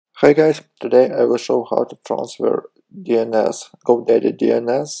Hi guys, today I will show how to transfer GoDaddy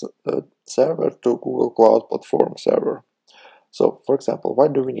DNS server to Google Cloud Platform server. So, for example, why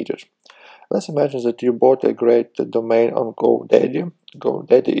do we need it? Let's imagine that you bought a great domain on GoDaddy.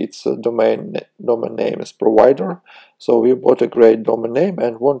 GoDaddy is a domain name is provider. So we bought a great domain name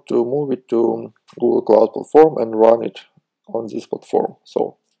and want to move it to Google Cloud Platform and run it on this platform.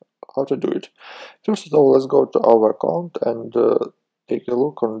 So, how to do it? First of all, let's go to our account and take a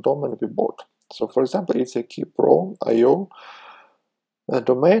look on domain we bought. So for example, it's a keypro.io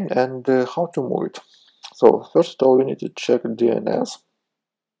domain, and how to move it. So first of all, we need to check DNS.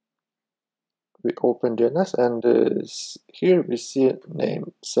 We open DNS, and here we see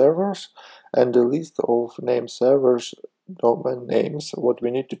name servers and the list of name servers domain names what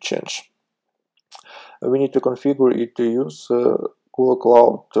we need to change. We need to configure it to use Google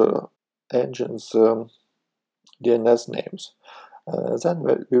Cloud Engine's DNS names. Then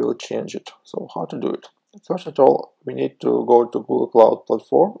we will change it. So how to do it? First of all, we need to go to Google Cloud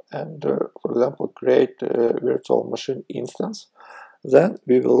Platform and, for example, create a virtual machine instance. Then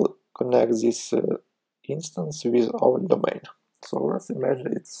we will connect this instance with our domain. So let's imagine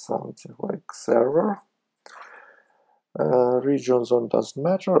it's something like server. Region zone doesn't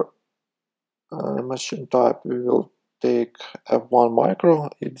matter. Machine type we will take F1 micro.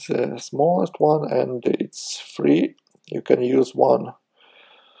 It's the smallest one and it's free. You can use one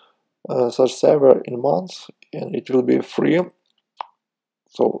such server in months and it will be free.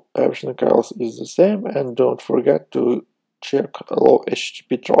 So everything else is the same, and don't forget to check low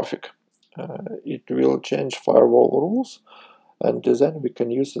HTTP traffic. It will change firewall rules, and then we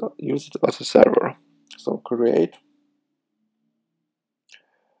can use it as a server. So create.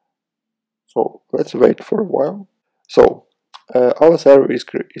 So let's wait for a while. So our server is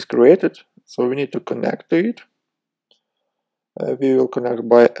created, so we need to connect to it. We will connect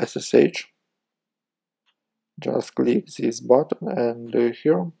by SSH. Just click this button and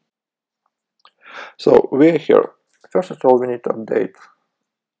here. So we're here. First of all, we need to update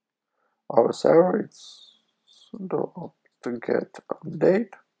our server. It's sudo get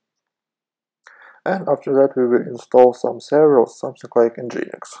update. And after that, we will install some servers, something like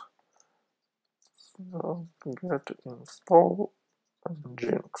Nginx. So get install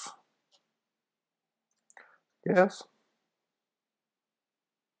Nginx. Yes.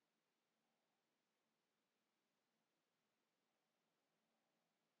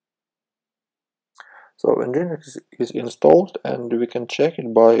 So Nginx is installed, and we can check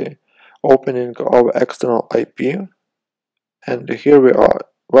it by opening our external IP. And here we are.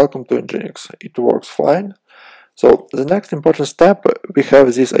 Welcome to Nginx. It works fine. So the next important step, we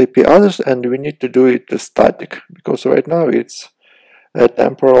have this IP address, and we need to do it static, because right now it's a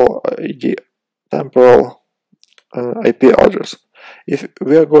temporal IP address. If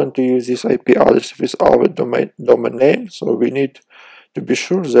we are going to use this IP address with our domain name, so we need to be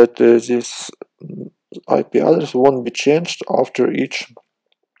sure that this IP address won't be changed after each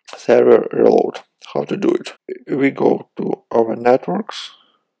server reload. How to do it? We go to our networks,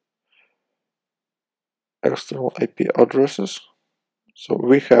 external IP addresses. So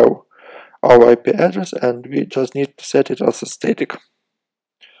we have our IP address, and we just need to set it as a static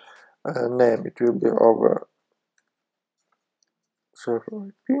name. It will be our server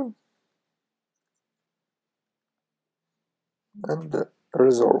IP and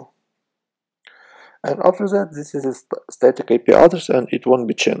resolve. And after that, this is a static IP address and it won't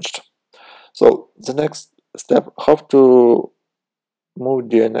be changed. So the next step, how to move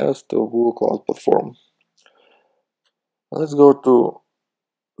DNS to Google Cloud Platform. Let's go to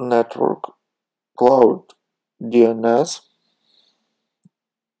Network Cloud DNS,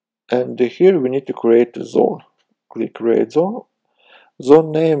 and here we need to create a zone. Click Create Zone.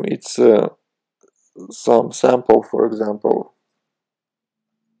 Zone name, it's some sample, for example,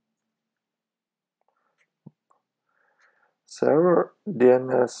 server.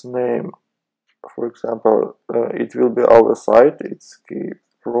 DNS name, for example, it will be our site, it's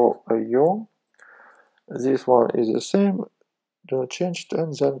keypro.io. This one is the same, don't change it,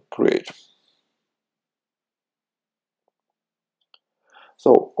 and then create.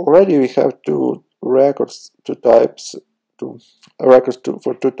 So already we have two records, for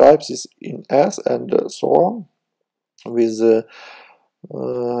two types is in S and so on, with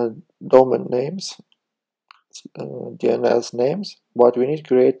domain names, DNS names, but we need to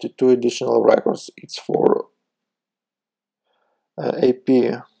create two additional records. It's for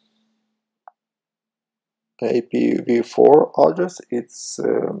IPv4 address, it's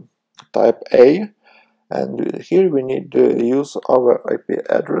type A, and here we need to use our IP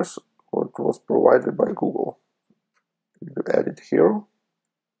address what was provided by Google. We will add it here.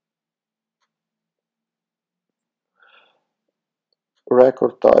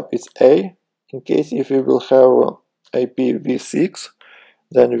 record type is A. In case if we will have IPv6,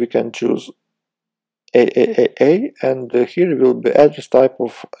 then we can choose A, and here will be address type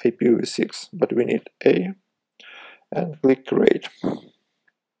of IPv6, but we need A, and click create.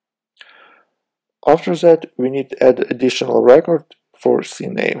 After that, we need to add additional record for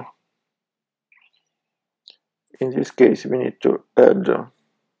CNAME. In this case, we need to add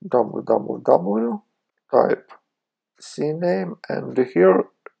www, type CNAME, and here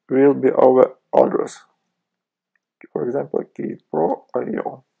will be our address. For example,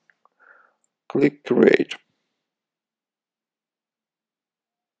 keypro.io. Click create.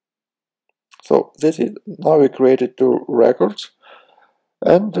 So this is now we created two records,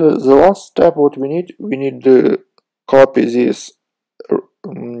 and the last step what we need to copy this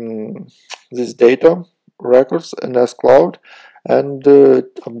data records in DNS Cloud and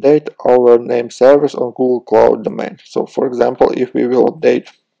update our name servers on Google Cloud domain. So for example, if we will update,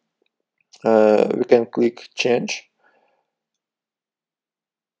 we can click change,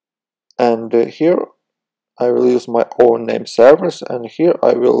 and here I will use my own name servers, and here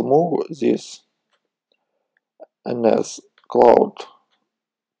I will move this DNS Cloud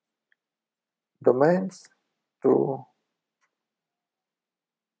domains to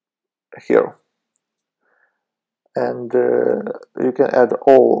here, and you can add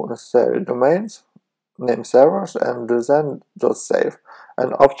all necessary domains, name servers, and then just save.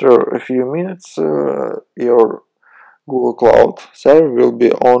 And after a few minutes, your Google Cloud server will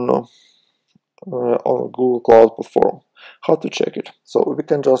be on Google Cloud Platform. How to check it? So we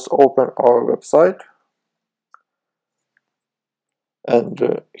can just open our website,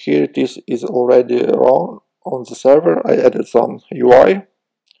 and here it is already run on the server. I added some UI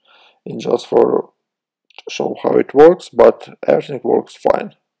in just for show how it works, but everything works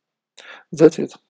fine. That's it.